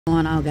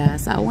Going on,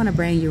 guys? So I want to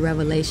bring you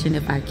revelation,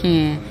 if I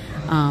can,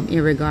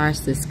 in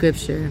regards to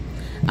scripture.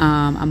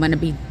 I'm going to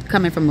be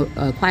coming from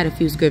quite a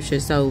few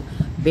scriptures, so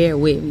bear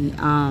with me.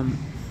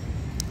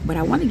 But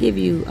I want to give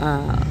you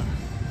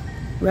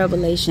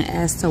revelation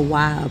as to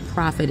why a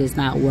prophet is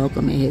not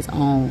welcome in his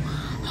own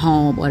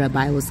home, or the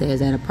Bible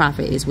says that a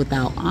prophet is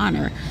without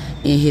honor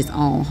in his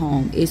own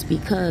home. It's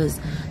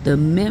because the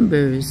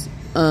members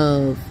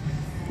of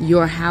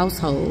your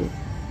household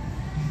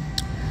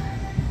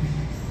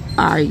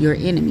are your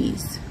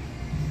enemies.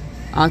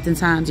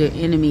 Oftentimes your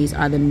enemies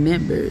are the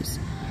members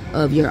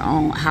of your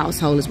own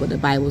household, is what the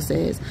Bible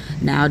says.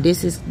 Now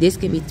this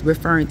can be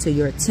referring to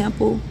your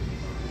temple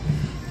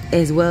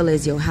as well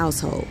as your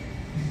household.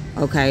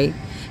 Okay.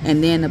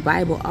 And then the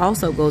Bible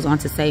also goes on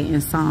to say in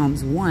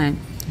Psalms 1,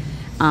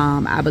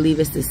 I believe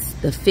it's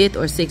the 5th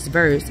or 6th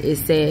verse, it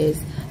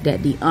says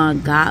that the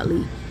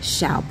ungodly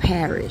shall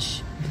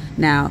perish.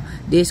 Now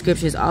this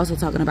scripture is also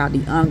talking about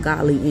the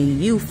ungodly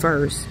in you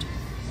first,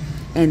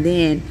 and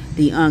then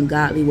the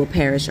ungodly will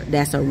perish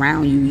that's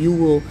around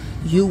you.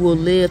 You will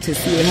live to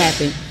see it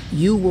happen.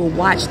 You will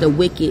watch the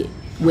wicked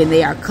when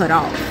they are cut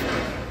off.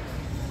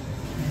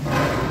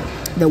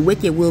 The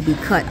wicked will be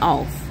cut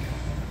off,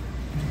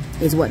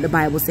 is what the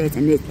Bible says.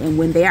 And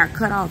when they are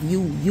cut off,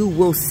 you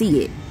will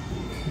see it.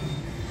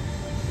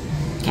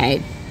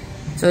 Okay?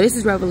 So this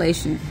is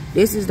revelation.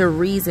 This is the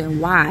reason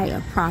why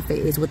a prophet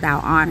is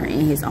without honor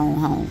in his own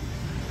home.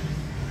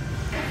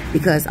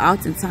 Because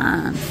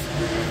oftentimes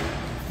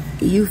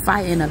you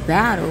fight in a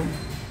battle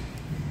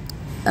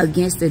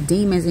against the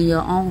demons in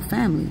your own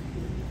family.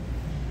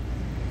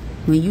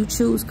 When you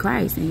choose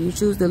Christ and you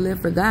choose to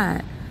live for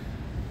God,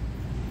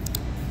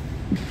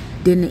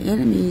 then the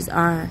enemies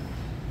are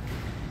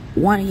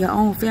one in your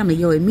own family,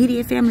 your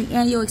immediate family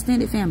and your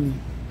extended family.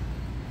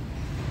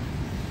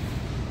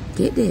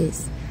 Get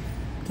this.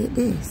 Get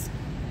this.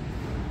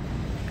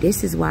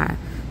 This is why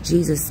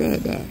Jesus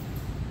said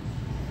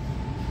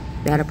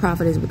that a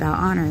prophet is without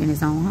honor in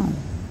his own home.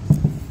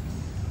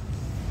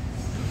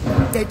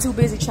 They're too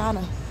busy trying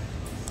to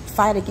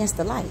fight against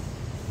the light.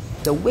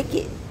 The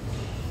wicked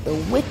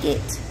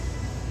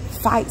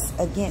fights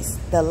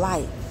against the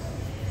light.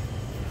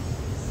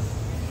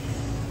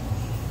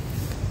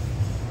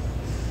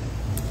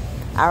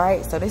 All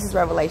right, so this is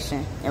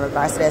revelation in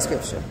regards to that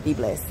scripture. Be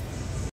blessed.